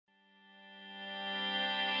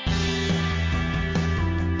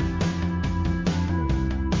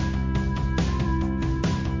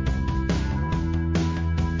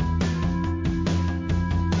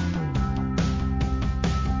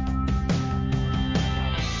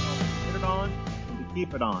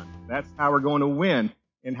keep it on. That's how we're going to win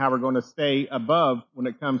and how we're going to stay above when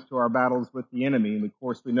it comes to our battles with the enemy. And of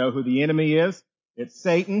course, we know who the enemy is. It's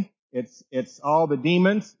Satan. It's all the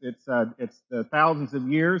demons. It's the thousands of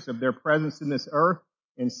years of their presence in this earth.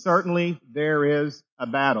 And certainly there is a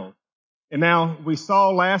battle. And now we saw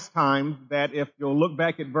last time that if you'll look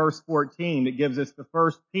back at verse 14, it gives us the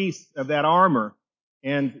first piece of that armor.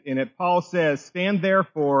 And in it, Paul says, "Stand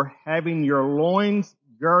therefore, having your loins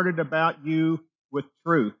girded about you with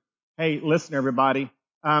truth." Hey, listen, everybody.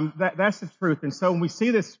 That's the truth. And so when we see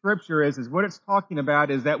this scripture is what it's talking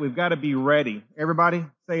about is that we've got to be ready. Everybody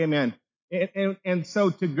say amen. And so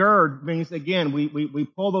to gird means, again, we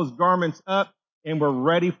pull those garments up and we're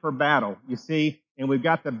ready for battle, you see. And we've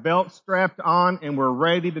got the belt strapped on and we're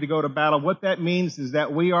ready to go to battle. What that means is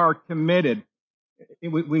that we are committed.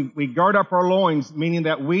 We guard up our loins, meaning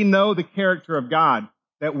that we know the character of God,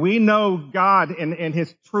 that we know God and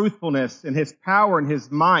His truthfulness and His power and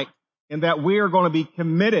His might, and that we are going to be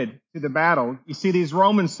committed to the battle. You see, these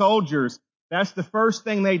Roman soldiers, that's the first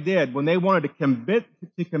thing they did when they wanted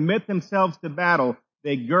to commit themselves to battle.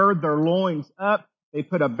 They gird their loins up, they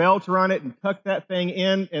put a belt around it and tucked that thing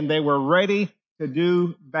in, and they were ready to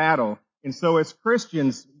do battle. And so as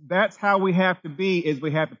Christians, that's how we have to be, is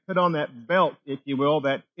we have to put on that belt, if you will,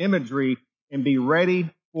 that imagery, and be ready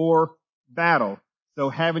for battle. So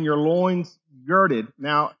having your loins girded.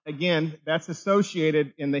 Now, again, that's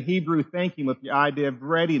associated in the Hebrew thinking with the idea of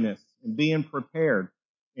readiness and being prepared.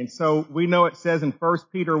 And so we know it says in 1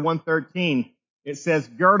 Peter 1:13, it says,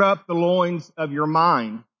 "Gird up the loins of your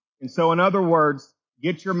mind." And so in other words,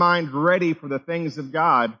 get your mind ready for the things of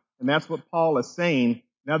God. And that's what Paul is saying.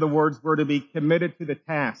 In other words, we're to be committed to the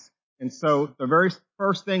task. And so the very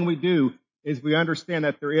first thing we do is we understand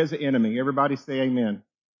that there is an enemy. Everybody say amen.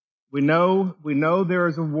 We know there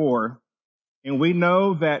is a war, and we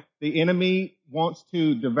know that the enemy wants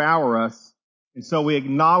to devour us. And so we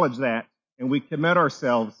acknowledge that, and we commit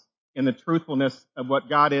ourselves in the truthfulness of what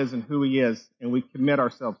God is and who He is, and we commit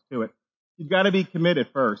ourselves to it. You've got to be committed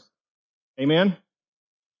first. Amen?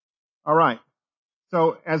 All right.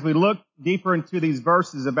 So as we look deeper into these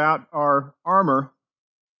verses about our armor,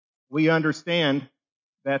 we understand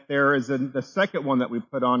that there is the second one that we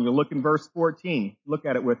put on. You'll look in verse 14. Look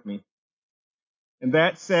at it with me. And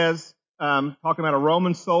that says, talking about a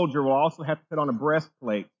Roman soldier will also have to put on a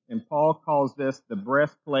breastplate. And Paul calls this the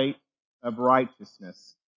breastplate of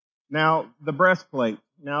righteousness. Now, the breastplate.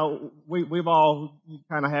 Now, we've all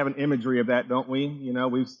kind of have an imagery of that, don't we? You know,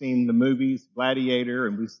 we've seen the movies, Gladiator,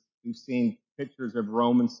 and we've seen pictures of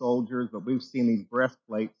Roman soldiers, but we've seen these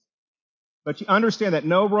breastplates. But you understand that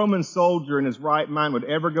no Roman soldier in his right mind would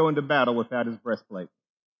ever go into battle without his breastplate.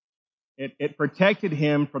 It protected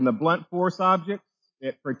him from the blunt force objects.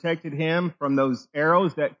 It protected him from those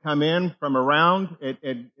arrows that come in from around.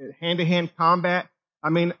 It hand-to-hand combat. I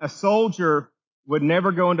mean, a soldier would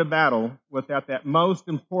never go into battle without that most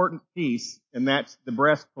important piece, and that's the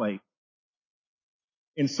breastplate.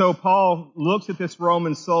 And so Paul looks at this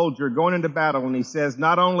Roman soldier going into battle, and he says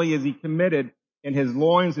not only is he committed and his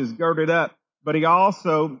loins is girded up, but he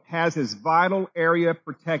also has his vital area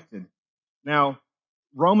protected. Now,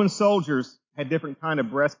 Roman soldiers had different kind of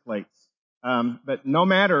breastplates, but no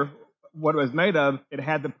matter what it was made of, it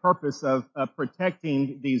had the purpose of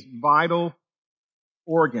protecting these vital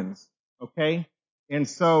organs, okay? And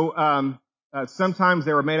so sometimes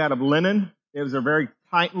they were made out of linen. It was a very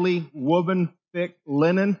tightly woven, thick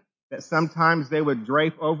linen that sometimes they would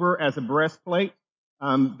drape over as a breastplate.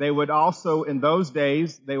 They would also, in those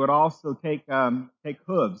days, they would also take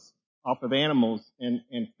hooves off of animals and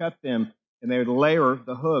cut them, and they would layer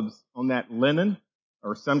the hooves on that linen,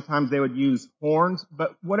 or sometimes they would use horns,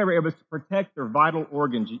 but whatever, it was to protect their vital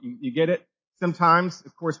organs. You get it? Sometimes,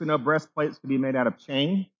 of course, we know breastplates can be made out of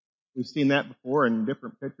chain. We've seen that before in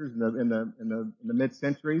different pictures in the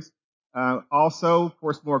mid-centuries. Also, of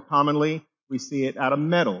course, more commonly, we see it out of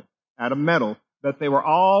metal. But they were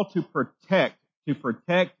all to protect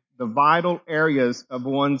the vital areas of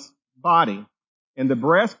one's body. And the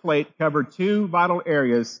breastplate covered two vital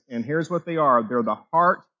areas, and here's what they are. They're the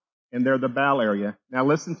heart and they're the bowel area. Now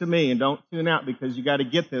listen to me and don't tune out, because you got to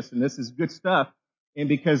get this, and this is good stuff. And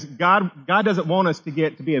because God doesn't want us to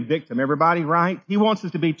be a victim, everybody, right? He wants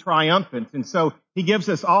us to be triumphant. And so He gives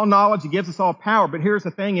us all knowledge, He gives us all power. But here's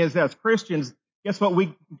the thing is, as Christians, guess what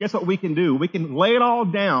we can do? We can lay it all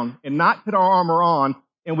down and not put our armor on,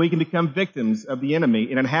 and we can become victims of the enemy.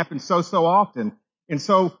 And it happens so often. And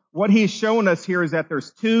so what He's showing us here is that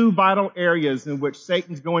there's two vital areas in which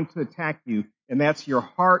Satan's going to attack you, and that's your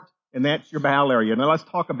heart and that's your bowel area. Now let's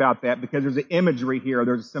talk about that, because there's an imagery here.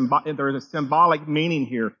 There's a symbolic meaning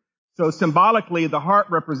here. So symbolically, the heart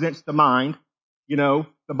represents the mind. You know,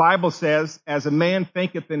 the Bible says, as a man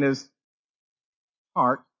thinketh in his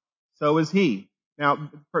heart, so is he. Now,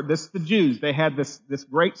 for this, the Jews, they had this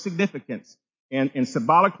great significance. And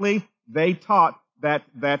symbolically, they taught that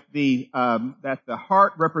the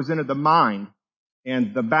heart represented the mind,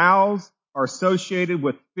 and the bowels are associated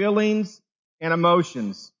with feelings and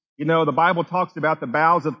emotions. You know, the Bible talks about the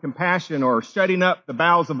bowels of compassion or shutting up the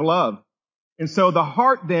bowels of love. And so the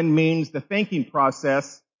heart then means the thinking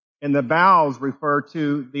process, and the bowels refer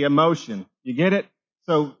to the emotion. You get it?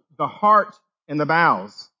 So the heart and the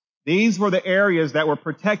bowels, these were the areas that were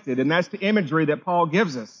protected, and that's the imagery that Paul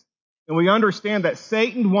gives us. And we understand that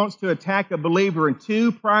Satan wants to attack a believer in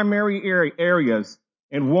two primary areas,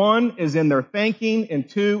 and one is in their thinking, and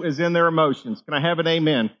two is in their emotions. Can I have an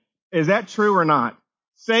amen? Is that true or not?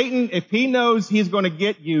 Satan, if he knows he's going to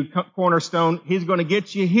get you, Cornerstone, he's going to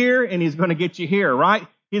get you here and he's going to get you here, right?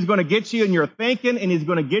 He's going to get you in your thinking and he's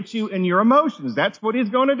going to get you in your emotions. That's what he's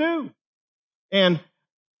going to do. And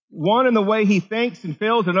one in the way he thinks and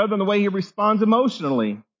feels, another in the way he responds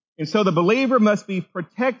emotionally. And so the believer must be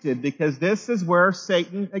protected, because this is where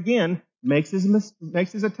Satan, again, makes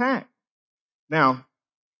his attack. Now,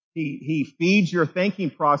 he feeds your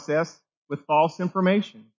thinking process with false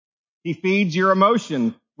information. He feeds your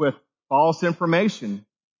emotion with false information.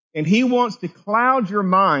 And he wants to cloud your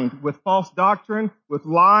mind with false doctrine, with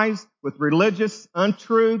lies, with religious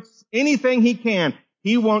untruths, anything he can.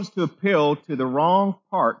 He wants to appeal to the wrong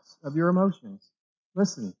parts of your emotions.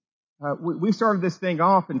 Listen, we started this thing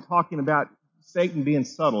off in talking about Satan being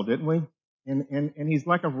subtle, didn't we? And he's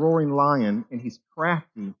like a roaring lion, and he's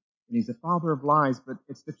crafty, and he's the father of lies, but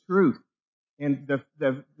it's the truth. And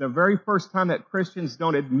the very first time that Christians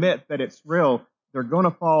don't admit that it's real, they're going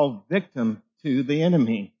to fall victim to the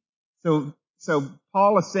enemy. So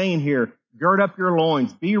Paul is saying here, gird up your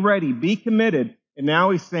loins, be ready, be committed. And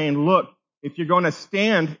now he's saying, look, if you're going to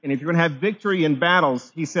stand and if you're going to have victory in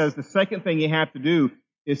battles, he says the second thing you have to do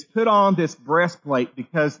is put on this breastplate,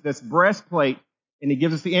 because this breastplate, and he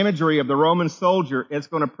gives us the imagery of the Roman soldier, it's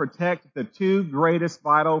going to protect the two greatest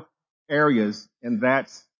vital areas, and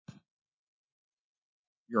that's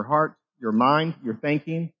your heart, your mind, your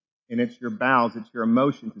thinking, and it's your bowels, it's your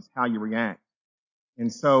emotions, it's how you react.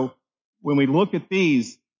 And so when we look at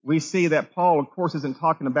these, we see that Paul, of course, isn't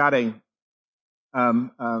talking about a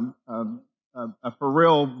for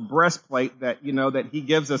real breastplate that, you know, that he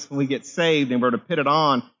gives us when we get saved and we're to put it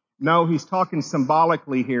on. No, he's talking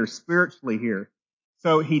symbolically here, spiritually here.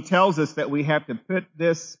 So he tells us that we have to put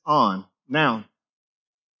this on. Now,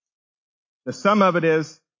 the sum of it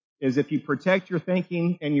is if you protect your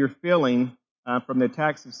thinking and your feeling from the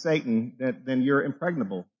attacks of Satan, then you're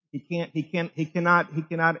impregnable. He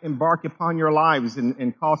cannot embark upon your lives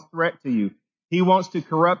and cause threat to you. He wants to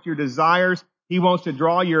corrupt your desires. He wants to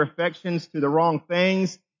draw your affections to the wrong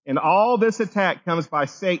things. And all this attack comes by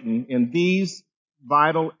Satan in these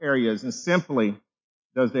vital areas. And simply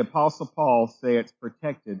does the Apostle Paul say it's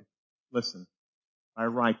protected, listen, by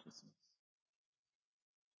righteousness.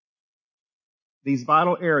 These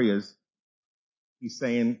vital areas, he's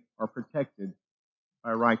saying, are protected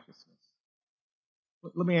by righteousness.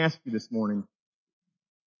 Let me ask you this morning,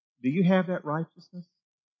 do you have that righteousness?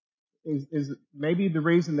 Is maybe the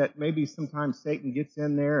reason that maybe sometimes Satan gets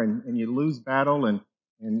in there and you lose battle and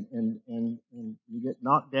you get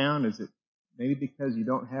knocked down? Is it maybe because you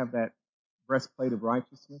don't have that breastplate of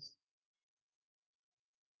righteousness?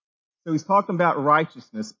 So he's talking about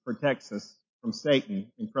righteousness protects us from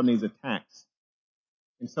Satan and from these attacks.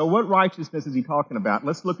 And so what righteousness is he talking about?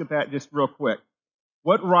 Let's look at that just real quick.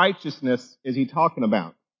 What righteousness is he talking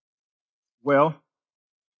about? Well,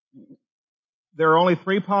 there are only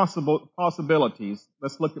three possibilities.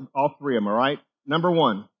 Let's look at all three of them, all right? Number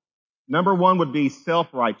one would be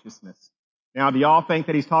self-righteousness. Now, do y'all think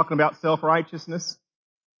that he's talking about self-righteousness?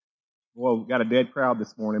 Whoa, we've got a dead crowd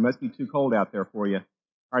this morning. It must be too cold out there for you. All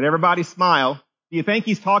right, everybody smile. Do you think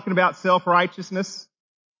he's talking about self-righteousness?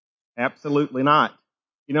 Absolutely not.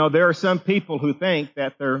 You know, there are some people who think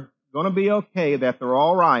that they're going to be okay, that they're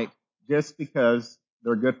all right just because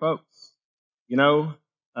they're good folks. You know,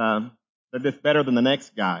 they're just better than the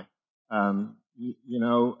next guy.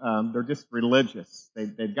 They're just religious.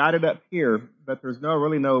 They've got it up here, but there's no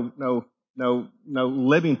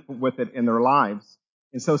living with it in their lives.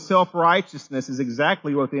 And so self-righteousness is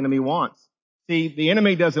exactly what the enemy wants. See, the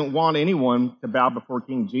enemy doesn't want anyone to bow before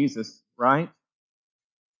King Jesus, right?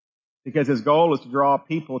 Because his goal is to draw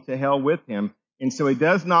people to hell with him. And so he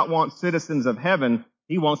does not want citizens of heaven.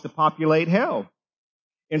 He wants to populate hell.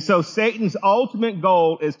 And so Satan's ultimate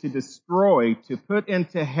goal is to destroy, to put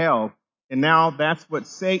into hell And now that's what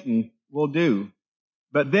Satan will do.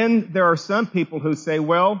 But then there are some people who say,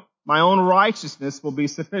 well, my own righteousness will be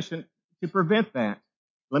sufficient to prevent that.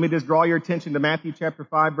 Let me just draw your attention to Matthew chapter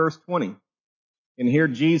 5, verse 20. And here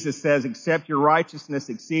Jesus says, except your righteousness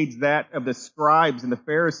exceeds that of the scribes and the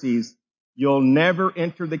Pharisees, you'll never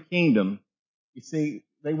enter the kingdom. You see,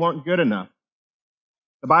 they weren't good enough.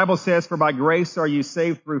 The Bible says, for by grace are you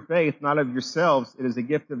saved through faith, not of yourselves. It is a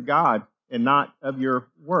gift of God and not of your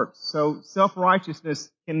works. So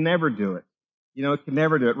self-righteousness can never do it. It can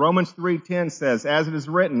never do it. Romans 3:10 says, as it is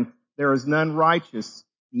written, there is none righteous,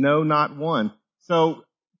 no, not one. So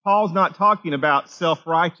Paul's not talking about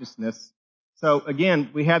self-righteousness. So again,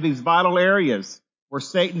 we have these vital areas where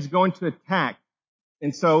Satan's going to attack.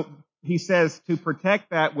 And so he says to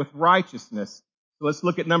protect that with righteousness. So let's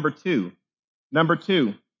look at number 2. Number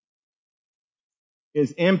 2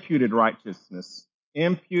 is imputed righteousness.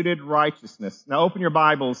 Imputed righteousness. Now open your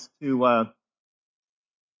Bibles to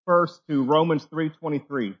first to Romans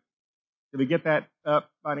 3:23. Did we get that up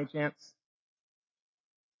by any chance?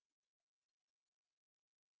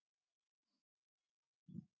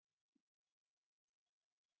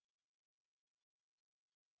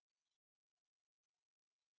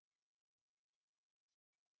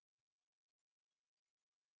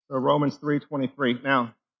 So Romans 3:23.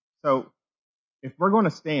 Now, so if we're going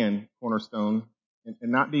to stand, Cornerstone,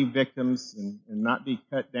 and not be victims and not be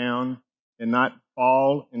cut down and not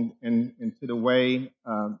fall into the way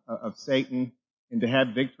of Satan and to have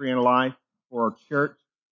victory in life for our church,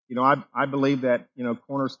 I believe that,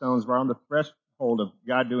 Cornerstone's right on the threshold of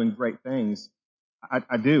God doing great things.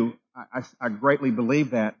 I do. I greatly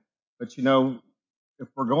believe that. But, if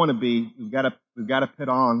we're going to be, we've got to put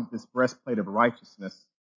on this breastplate of righteousness.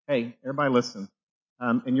 Hey, everybody listen.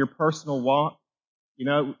 In your personal walk,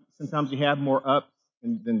 sometimes you have more ups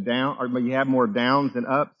than downs, or you have more downs than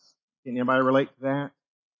ups. Can anybody relate to that?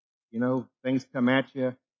 Things come at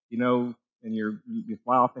you, and you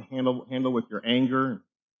fly off the handle with your anger.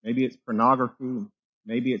 Maybe it's pornography.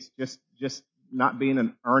 Maybe it's just not being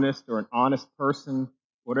an earnest or an honest person,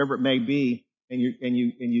 whatever it may be. And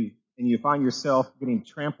you find yourself getting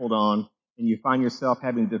trampled on, and you find yourself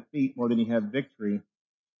having defeat more than you have victory.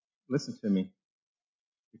 Listen to me,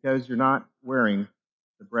 because you're not wearing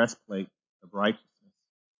the breastplate of righteousness.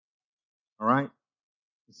 All right?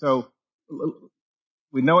 So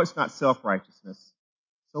we know it's not self-righteousness.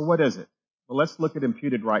 So what is it? Well, let's look at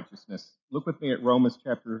imputed righteousness. Look with me at Romans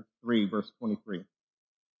chapter 3, verse 23.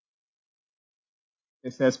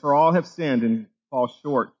 It says, for all have sinned and fall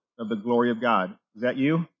short of the glory of God. Is that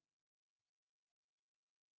you?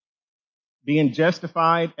 Being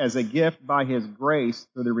justified as a gift by his grace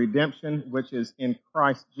through the redemption which is in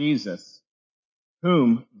Christ Jesus,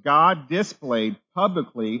 whom God displayed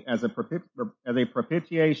publicly as a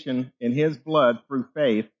propitiation in his blood through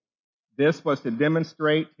faith. This was to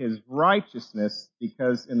demonstrate his righteousness,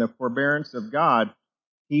 because in the forbearance of God,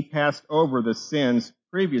 he passed over the sins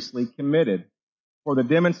previously committed. For the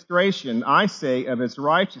demonstration, I say, of his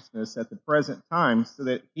righteousness at the present time, so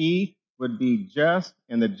that he would be just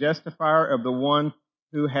and the justifier of the one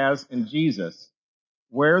who has in Jesus.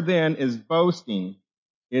 Where then is boasting?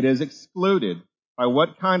 It is excluded. By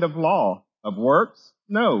what kind of law? Of works?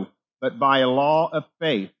 No, but by a law of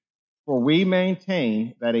faith. For we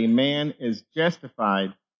maintain that a man is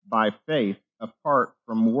justified by faith apart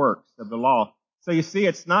from works of the law. So you see,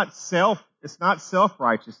 it's not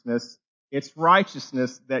self-righteousness. It's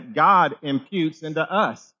righteousness that God imputes into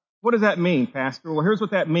us. What does that mean, Pastor? Well, here's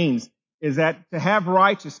what that means, is that to have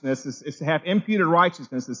righteousness is to have imputed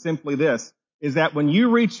righteousness is simply this, is that when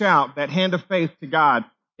you reach out that hand of faith to God,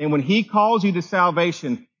 and when he calls you to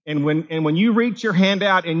salvation, and when you reach your hand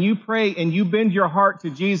out and you pray and you bend your heart to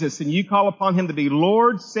Jesus and you call upon him to be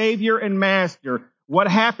Lord, Savior, and Master, what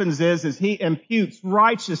happens is he imputes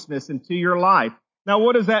righteousness into your life. Now,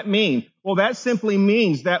 what does that mean? Well, that simply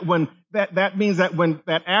means that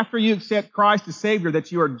that after you accept Christ as Savior,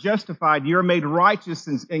 that you are justified, you are made righteous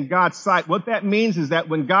in God's sight. What that means is that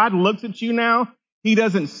when God looks at you now, he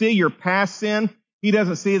doesn't see your past sin. He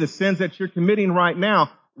doesn't see the sins that you're committing right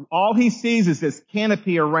now. All he sees is this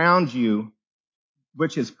canopy around you,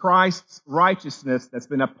 which is Christ's righteousness that's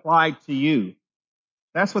been applied to you.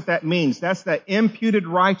 That's what that means. That's that imputed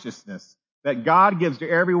righteousness that God gives to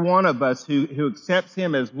every one of us who accepts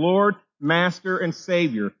him as Lord, Master, and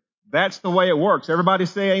Savior. That's the way it works. Everybody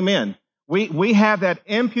say amen. We have that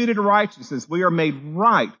imputed righteousness. We are made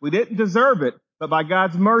right. We didn't deserve it, but by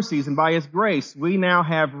God's mercies and by his grace, we now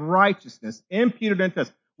have righteousness imputed into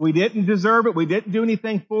us. We didn't deserve it. We didn't do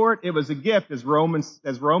anything for it. It was a gift, as Romans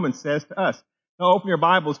says to us. Now open your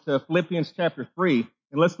Bibles to Philippians chapter 3.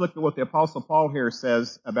 And let's look at what the Apostle Paul here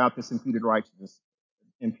says about this imputed righteousness.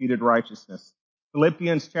 Imputed righteousness.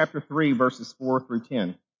 Philippians chapter 3, verses 4 through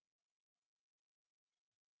 10.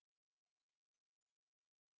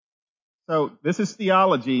 So this is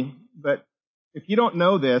theology, but if you don't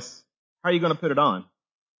know this, how are you going to put it on?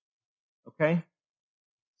 Okay?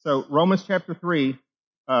 So Philippians chapter 3,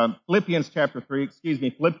 Philippians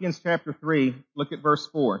chapter 3, look at verse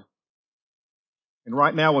 4. And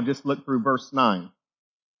right now we'll just look through verse 9.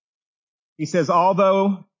 He says,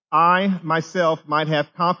 although I myself might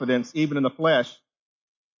have confidence even in the flesh,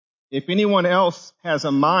 if anyone else has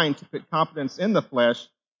a mind to put confidence in the flesh,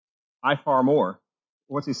 I far more.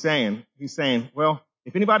 What's he saying? He's saying, well,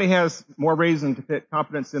 if anybody has more reason to put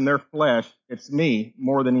confidence in their flesh, it's me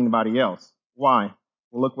more than anybody else. Why?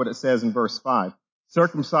 Well, look what it says in verse 5.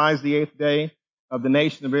 Circumcised the 8th day of the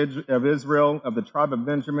nation of Israel, of the tribe of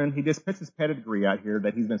Benjamin. He just puts his pedigree out here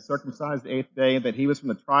that he's been circumcised the 8th day, that he was from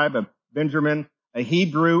the tribe of Benjamin, a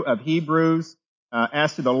Hebrew of Hebrews,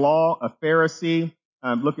 as to the law, a Pharisee.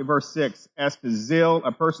 Look at verse 6. As to zeal,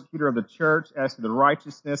 a persecutor of the church, as to the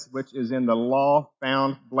righteousness which is in the law,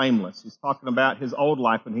 found blameless. He's talking about his old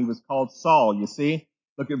life when he was called Saul, you see.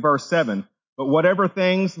 Look at verse 7. But whatever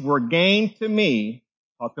things were gained to me,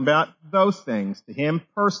 talking about those things, to him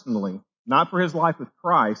personally, not for his life with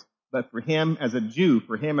Christ, but for him as a Jew,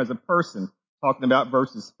 for him as a person, talking about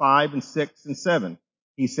verses 5 and 6 and 7.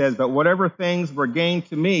 He says, but whatever things were gained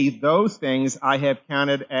to me, those things I have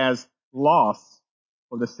counted as loss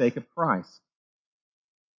for the sake of Christ.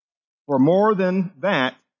 For more than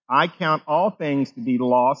that, I count all things to be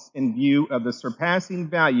loss in view of the surpassing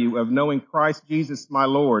value of knowing Christ Jesus my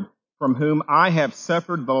Lord, from whom I have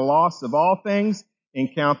suffered the loss of all things,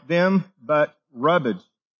 and count them but rubbish,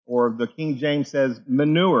 or the King James says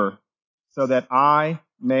manure, so that I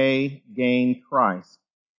may gain Christ.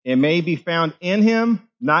 It may be found in him,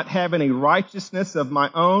 not having a righteousness of my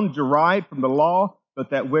own derived from the law,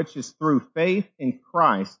 but that which is through faith in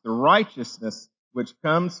Christ, the righteousness which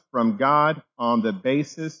comes from God on the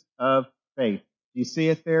basis of faith. You see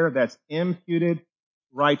it there? That's imputed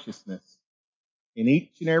righteousness. In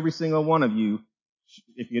each and every single one of you,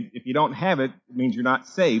 if you don't have it, it means you're not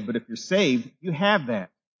saved. But if you're saved, you have that.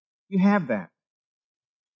 You have that.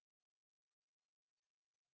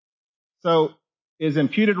 So, is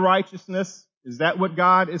imputed righteousness, is that what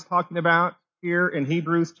God is talking about here in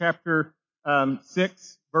Hebrews chapter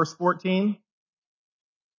 6, verse 14?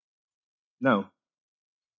 No.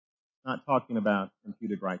 Not talking about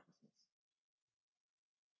imputed righteousness.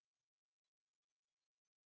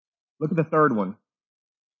 Look at the third one,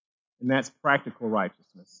 and that's practical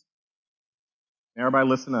righteousness. Now, everybody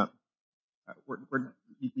listen up.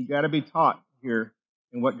 You got to be taught here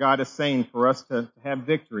in what God is saying for us to have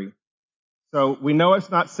victory. So we know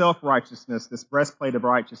it's not self-righteousness, this breastplate of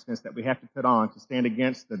righteousness that we have to put on to stand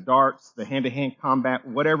against the darts, the hand-to-hand combat,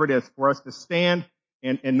 whatever it is, for us to stand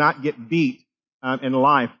and not get beat in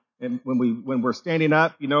life. And when we're standing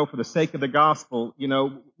up, for the sake of the gospel,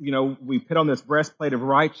 we put on this breastplate of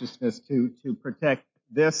righteousness to protect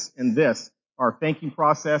this and this, our thinking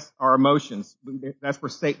process, our emotions. That's where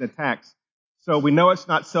Satan attacks. So we know it's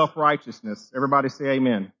not self-righteousness. Everybody say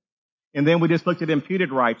amen. And then we just looked at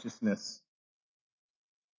imputed righteousness.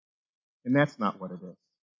 And that's not what it is.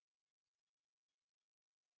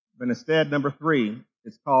 But instead, number 3,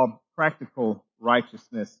 it's called practical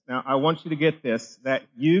righteousness. Now, I want you to get this, that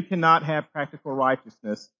you cannot have practical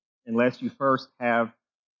righteousness unless you first have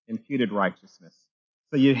imputed righteousness.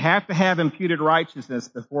 So you have to have imputed righteousness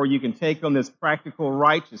before you can take on this practical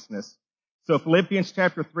righteousness. So Philippians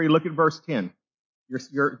chapter 3, look at verse 10.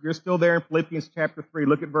 You're still there in Philippians chapter 3,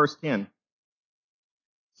 look at verse 10.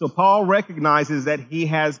 So Paul recognizes that he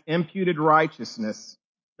has imputed righteousness.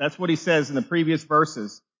 That's what he says in the previous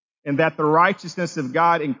verses. And that the righteousness of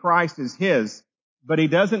God in Christ is his. But he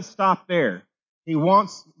doesn't stop there.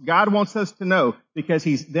 God wants us to know, because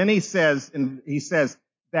he says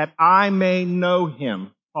that I may know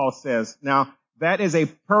him, Paul says. Now, that is a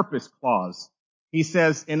purpose clause. He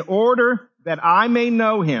says, in order that I may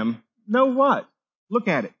know him, know what? Look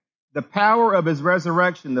at it. The power of his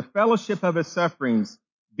resurrection, the fellowship of his sufferings,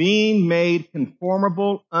 being made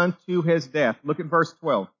conformable unto his death. Look at verse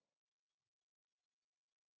 12.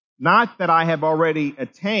 Not that I have already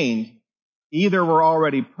attained, either were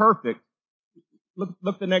already perfect.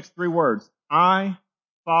 Look the next 3 words. I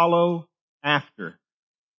follow after.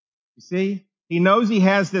 You see? He knows he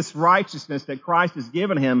has this righteousness that Christ has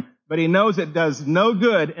given him, but he knows it does no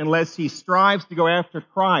good unless he strives to go after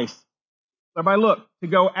Christ. Everybody look, to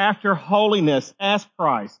go after holiness as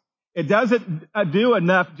Christ. It doesn't do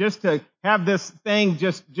enough just to have this thing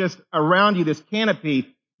just around you, this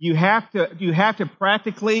canopy. You have to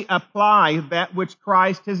practically apply that which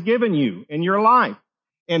Christ has given you in your life.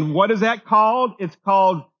 And what is that called? It's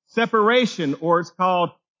called separation, or it's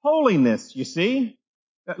called holiness, you see?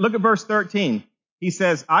 Look at verse 13. He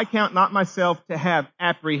says, I count not myself to have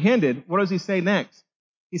apprehended. What does he say next?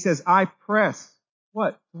 He says, I press,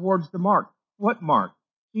 what? Towards the mark. What mark?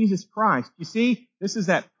 Jesus Christ. You see, this is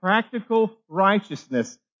that practical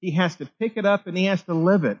righteousness. He has to pick it up and he has to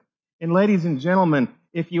live it. And ladies and gentlemen,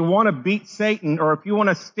 if you want to beat Satan, or if you want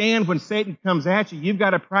to stand when Satan comes at you, you've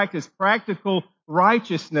got to practice practical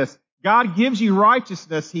righteousness. God gives you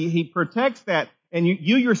righteousness. He protects that, and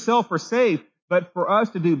you yourself are saved. But for us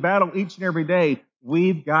to do battle each and every day,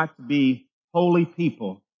 we've got to be holy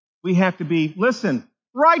people. We have to be, listen,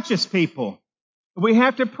 righteous people. We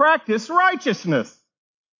have to practice righteousness.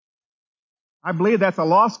 I believe that's a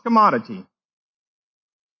lost commodity.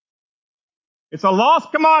 It's a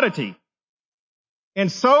lost commodity. And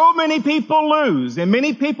so many people lose, and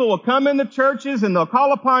many people will come in the churches and they'll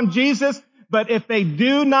call upon Jesus, but if they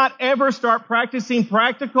do not ever start practicing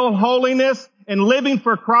practical holiness and living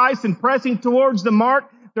for Christ and pressing towards the mark,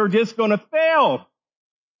 they're just going to fail.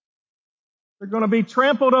 They're going to be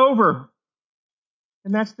trampled over.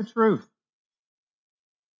 And that's the truth.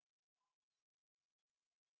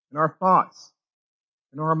 And our thoughts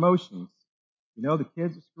and our emotions. You know, the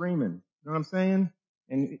kids are screaming. You know what I'm saying?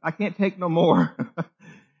 And I can't take no more.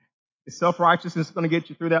 Is self-righteousness going to get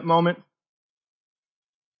you through that moment?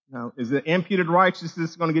 No. Is the imputed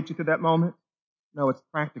righteousness going to get you through that moment? No, it's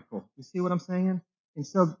practical. You see what I'm saying? And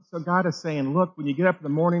so God is saying, look, when you get up in the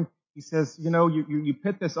morning, he says, you know, you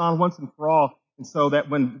put this on once and for all. And so that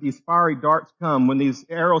when these fiery darts come, when these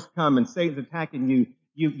arrows come and Satan's attacking you,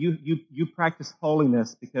 you practice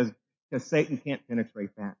holiness because Satan can't penetrate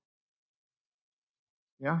that.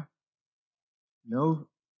 Yeah? No,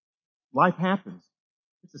 life happens.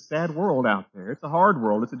 It's a sad world out there. It's a hard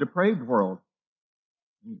world. It's a depraved world.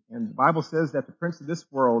 And the Bible says that the prince of this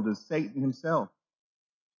world is Satan himself.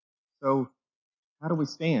 So how do we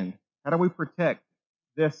stand? How do we protect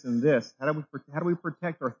this and this? How do we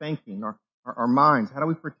protect our thinking, our minds? How do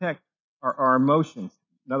we protect our emotions?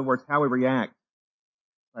 In other words, how we react?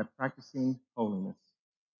 By practicing holiness.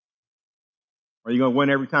 Are you going to win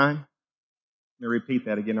every time? Let me repeat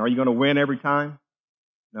that again. Are you going to win every time?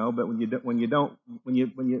 No, but when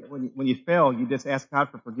you fail, you just ask God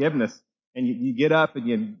for forgiveness, and you get up and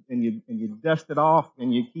you dust it off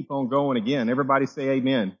and you keep on going again. Everybody say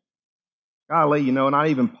amen. Golly, you know, not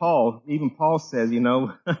even Paul says, you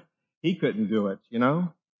know, he couldn't do it, you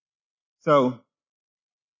know. So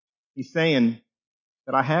he's saying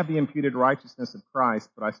that I have the imputed righteousness of Christ,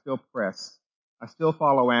 but I still press. I still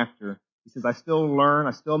follow after. He says, I still learn.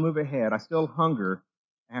 I still move ahead. I still hunger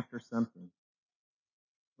after something.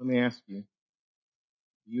 Let me ask you,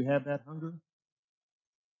 do you have that hunger?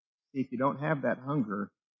 See, if you don't have that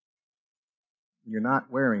hunger, you're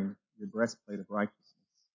not wearing your breastplate of righteousness.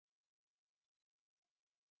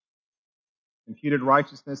 Imputed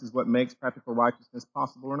righteousness is what makes practical righteousness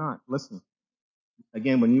possible or not. Listen,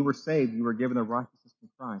 again, when you were saved, you were given the righteousness from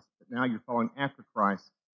Christ. But now you're following after Christ.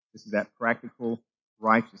 This is that practical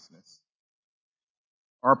righteousness.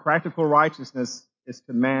 Our practical righteousness is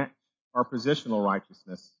to match our positional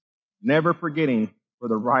righteousness, never forgetting where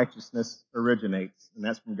the righteousness originates, and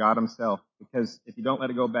that's from God himself. Because if you don't let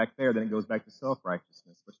it go back there, then it goes back to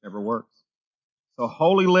self-righteousness, which never works. So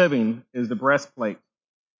holy living is the breastplate.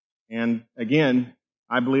 And again,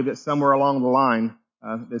 I believe that somewhere along the line,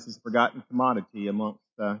 this is a forgotten commodity amongst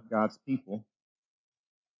God's people.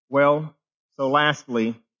 Well, so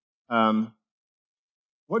lastly,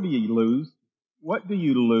 what do you lose? What do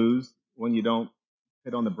you lose when you don't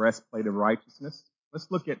put on the breastplate of righteousness? Let's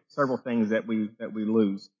look at several things that we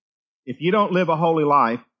lose. If you don't live a holy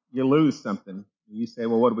life, you lose something. You say,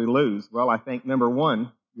 well, what do we lose? Well, I think number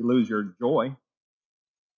one, you lose your joy.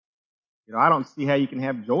 You know, I don't see how you can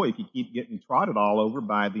have joy if you keep getting trotted all over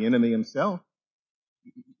by the enemy himself.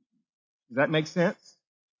 Does that make sense?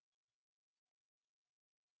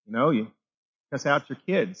 You know, you cuss out your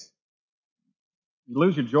kids. You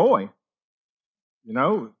lose your joy. You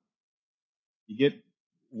know, you get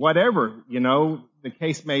whatever, you know, the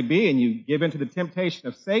case may be, and you give into the temptation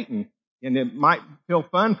of Satan, and it might feel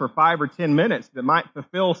fun for 5 or 10 minutes. That might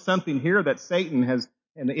fulfill something here that Satan has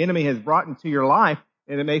and the enemy has brought into your life,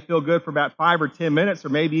 and it may feel good for about 5 or 10 minutes, or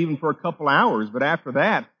maybe even for a couple hours. But after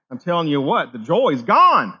that, I'm telling you what, the joy's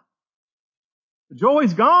gone. The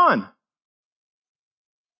joy's gone.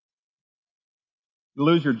 You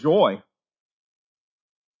lose your joy.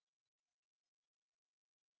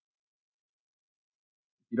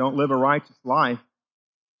 You don't live a righteous life,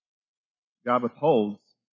 God withholds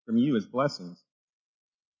from you his blessings.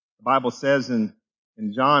 The Bible says in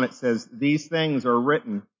John, it says, these things are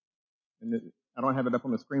written, and I don't have it up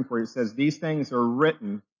on the screen for you. It says, these things are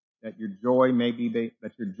written that your joy may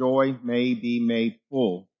be made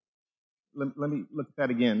full. Let me look at that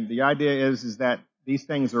again. The idea is that these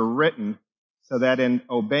things are written so that in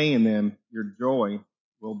obeying them, your joy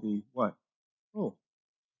will be what? Full.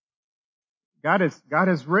 God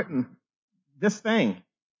has written this thing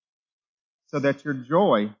so that your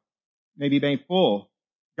joy may be made full.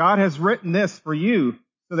 God has written this for you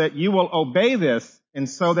so that you will obey this and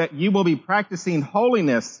so that you will be practicing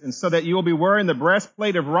holiness and so that you will be wearing the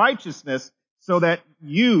breastplate of righteousness so that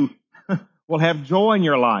you will have joy in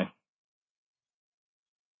your life.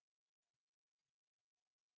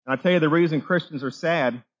 And I tell you, the reason Christians are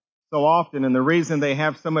sad so often and the reason they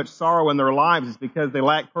have so much sorrow in their lives is because they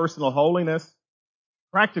lack personal holiness,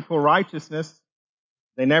 practical righteousness.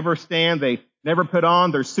 They never stand. They never put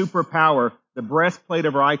on their superpower, the breastplate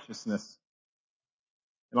of righteousness.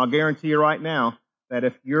 And I'll guarantee you right now that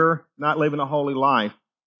if you're not living a holy life,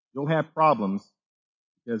 you'll have problems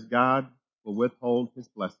because God will withhold his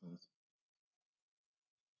blessings.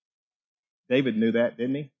 David knew that,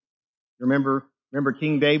 didn't he? Remember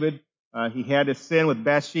King David? He had his sin with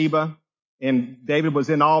Bathsheba, and David was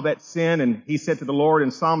in all that sin, and he said to the Lord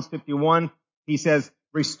in Psalms 51, he says,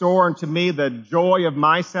 restore unto me the joy of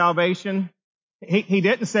my salvation. He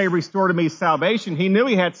didn't say restore to me salvation. He knew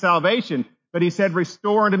he had salvation, but he said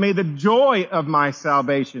restore unto me the joy of my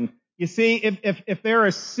salvation. You see, if there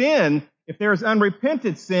is sin, if there is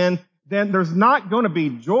unrepented sin, then there's not going to be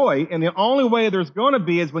joy, and the only way there's going to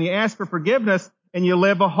be is when you ask for forgiveness and you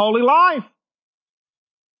live a holy life.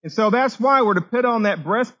 And so that's why we're to put on that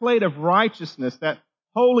breastplate of righteousness, that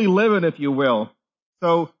holy living, if you will.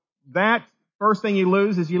 So that first thing you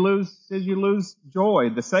lose is you lose joy.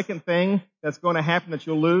 The second thing that's going to happen that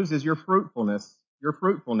you'll lose is your fruitfulness. Your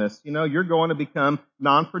fruitfulness. You know, you're going to become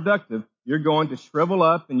non-productive. You're going to shrivel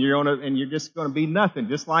up and you're just going to be nothing,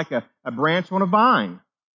 just like a branch on a vine.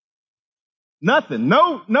 Nothing.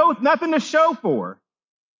 Nothing to show for.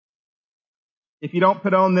 If you don't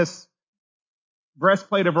put on this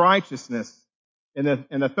breastplate of righteousness. And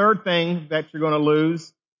the third thing that you're going to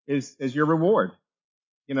lose is your reward.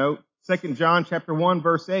 You know, 2 John chapter 1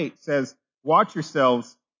 verse 8 says, watch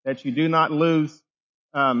yourselves that you do not lose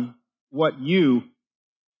what you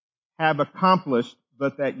have accomplished,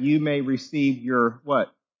 but that you may receive your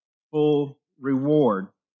what? Full reward.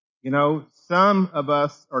 You know, some of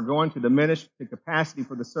us are going to diminish the capacity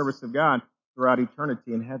for the service of God throughout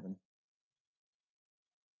eternity in heaven.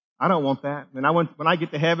 I don't want that. And when I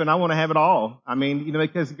get to heaven, I want to have it all. I mean, you know,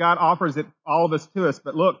 because God offers it, all of us to us.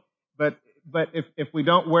 But look, but if we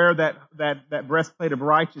don't wear that breastplate of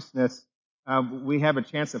righteousness, we have a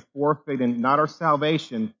chance of forfeiting not our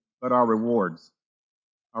salvation, but our rewards.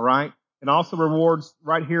 All right? And also rewards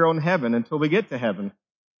right here on heaven until we get to heaven.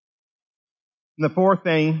 And the fourth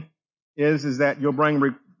thing is that you'll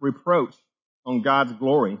bring reproach on God's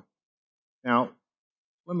glory. Now,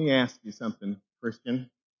 let me ask you something,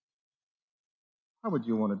 Christian. Why would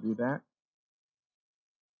you want to do that?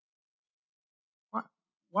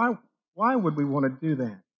 Why would we want to do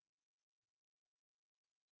that?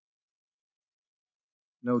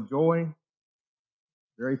 No joy,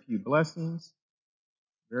 very few blessings,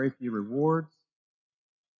 very few rewards.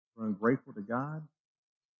 We're ungrateful to God.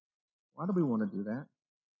 Why do we want to do that?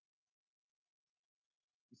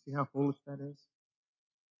 You see how foolish that is?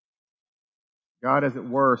 God, as it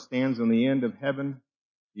were, stands on the end of heaven,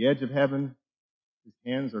 the edge of heaven. His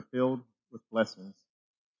hands are filled with blessings.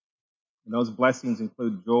 And those blessings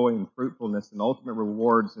include joy and fruitfulness and ultimate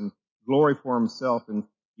rewards and glory for himself. And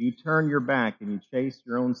you turn your back and you chase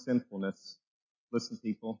your own sinfulness. Listen,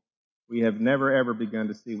 people, we have never ever begun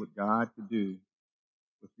to see what God could do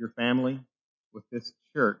with your family, with this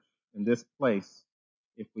church, in this place,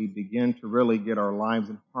 if we begin to really get our lives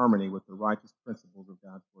in harmony with the righteous principles of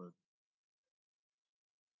God's Word.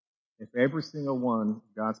 If every single one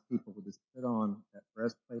of God's people would just put on that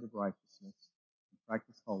breastplate of righteousness and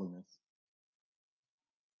practice holiness,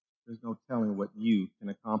 there's no telling what you can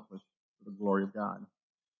accomplish for the glory of God.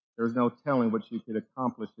 There's no telling what you could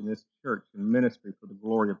accomplish in this church and ministry for the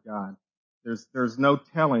glory of God. There's no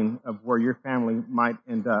telling of where your family might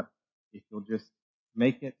end up if you'll just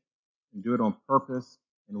make it and do it on purpose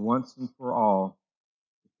and once and for all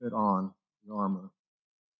to put on the armor of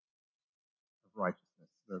righteousness,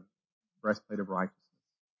 the breastplate of righteousness.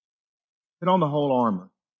 Put on the whole armor.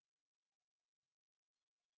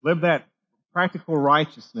 Live that practical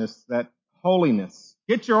righteousness, that holiness.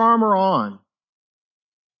 Get your armor on.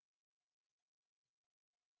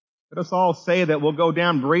 Let us all say that we'll go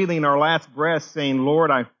down breathing our last breath saying, Lord,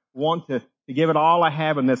 I want to give it all I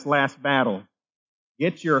have in this last battle.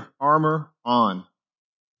 Get your armor on.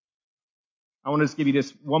 I want to just give you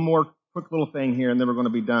just one more quick little thing here, and then we're going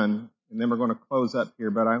to be done, and then we're going to close up here.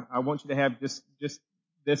 But I want you to have just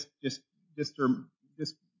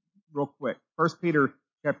real quick. 1 Peter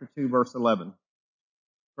chapter 2, verse 11.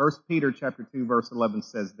 1 Peter chapter 2, verse 11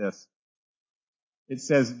 says this. It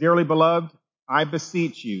says, Dearly beloved, I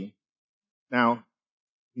beseech you. Now,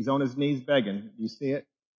 he's on his knees begging. Do you see it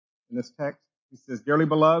in this text? He says, Dearly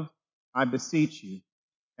beloved, I beseech you,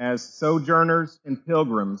 as sojourners and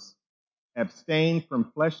pilgrims, abstain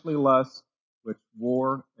from fleshly lusts which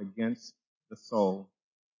war against the soul.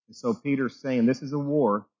 And so Peter's saying this is a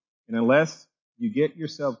war, and unless you get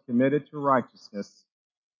yourself committed to righteousness,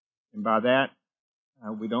 and by that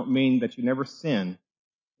we don't mean that you never sin.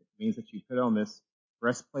 It means that you put on this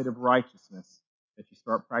breastplate of righteousness, that you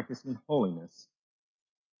start practicing holiness.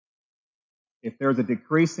 If there's a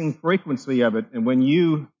decreasing frequency of it, and when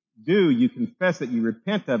you do, you confess it, you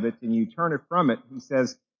repent of it, and you turn it from it, he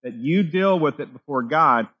says that you deal with it before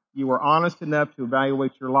God, you are honest enough to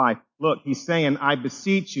evaluate your life. Look, he's saying, I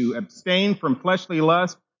beseech you, abstain from fleshly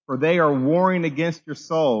lust, for they are warring against your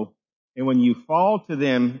soul. And when you fall to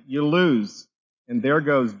them, you lose. And there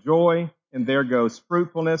goes joy, and there goes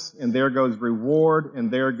fruitfulness, and there goes reward,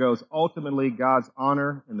 and there goes ultimately God's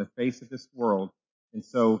honor in the face of this world. And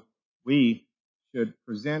so we should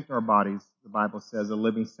present our bodies, the Bible says, a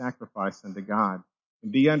living sacrifice unto God.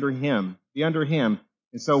 And be under Him. Be under Him.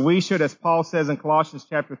 And so we should, as Paul says in Colossians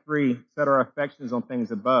chapter 3, set our affections on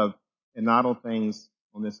things above and not on things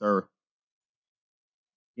on this earth.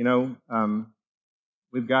 You know,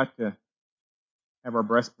 we've got to have our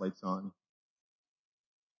breastplates on.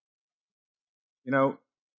 You know,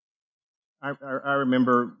 I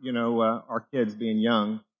remember, our kids being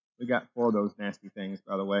young. We got 4 of those nasty things,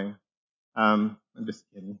 by the way. I'm just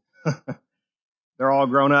kidding. They're all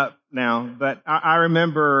grown up now. But I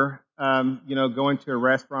remember, going to a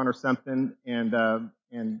restaurant or something, and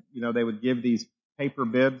they would give these paper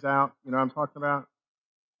bibs out. You know what I'm talking about?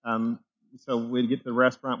 So we'd get to the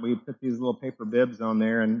restaurant, we'd put these little paper bibs on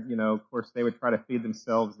there, and, of course, they would try to feed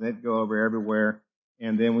themselves, and it'd go over everywhere.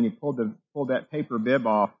 And then when you pulled that paper bib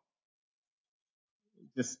off,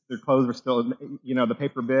 just their clothes were still, the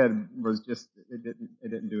paper bib was just, it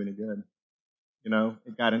didn't do any good.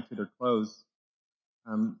 It got into their clothes.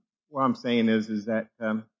 What I'm saying is that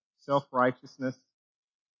self-righteousness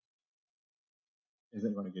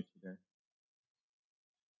isn't going to get you there.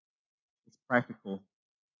 It's practical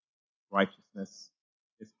righteousness.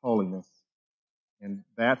 It's holiness. And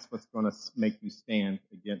that's what's going to make you stand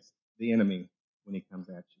against the enemy when he comes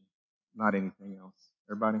at you, not anything else.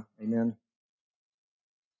 Everybody, amen?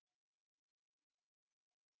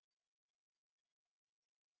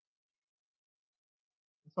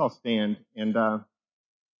 Let's all stand, and I'm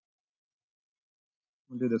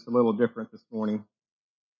going to do this a little different this morning.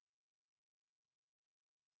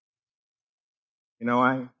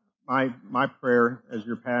 My prayer as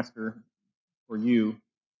your pastor for you,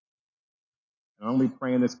 and I'm going to be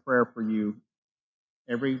praying this prayer for you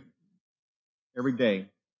every day,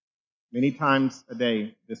 many times a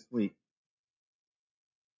day this week.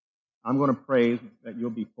 I'm going to pray that you'll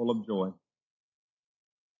be full of joy.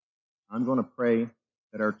 I'm going to pray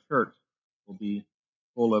that our church will be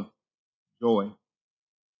full of joy.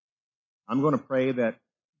 I'm going to pray that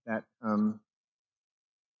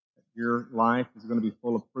your life is going to be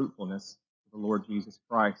full of fruitfulness for the Lord Jesus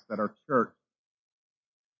Christ, that our church,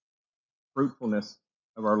 fruitfulness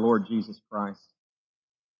of our Lord Jesus Christ.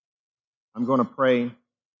 I'm going to pray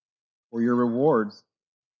for your rewards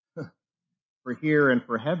for here and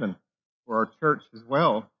for heaven, for our church as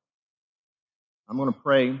well. I'm going to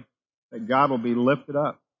pray that God will be lifted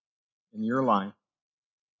up in your life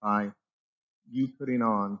by you putting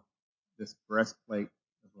on this breastplate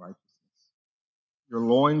of righteousness. Your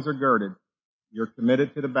loins are girded. You're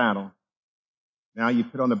committed to the battle. Now you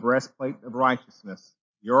put on the breastplate of righteousness.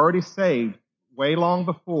 You're already saved way long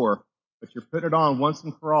before, but you're putting it on once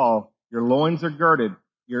and for all. Your loins are girded.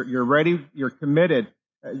 You're ready. You're committed.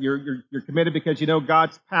 You're committed because you know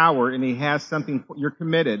God's power and He has something. You're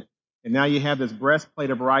committed. And now you have this breastplate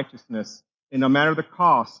of righteousness. And no matter the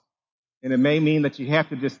cost, and it may mean that you have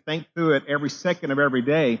to just think through it every second of every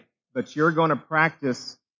day, but you're going to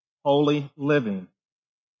practice holy living,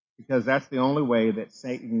 because that's the only way that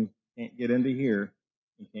Satan can't get into here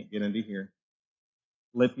and can't get into here.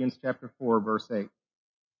 Philippians chapter 4, verse 8.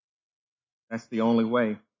 That's the only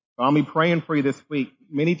way. So I'll be praying for you this week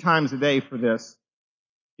many times a day for this,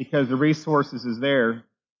 because the resources is there,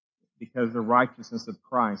 because the righteousness of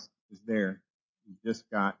Christ is there. You've just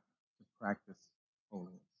got to practice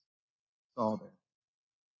holiness. It's all there.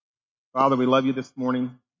 Father, we love you this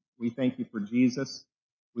morning. We thank you for Jesus.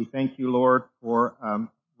 We thank you, Lord, for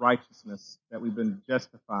righteousness, that we've been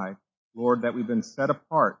justified. Lord, that we've been set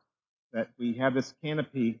apart, that we have this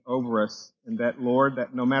canopy over us, and that, Lord,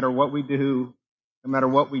 that no matter what we do, no matter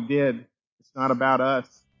what we did, it's not about us.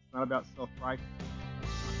 It's not about self-righteousness.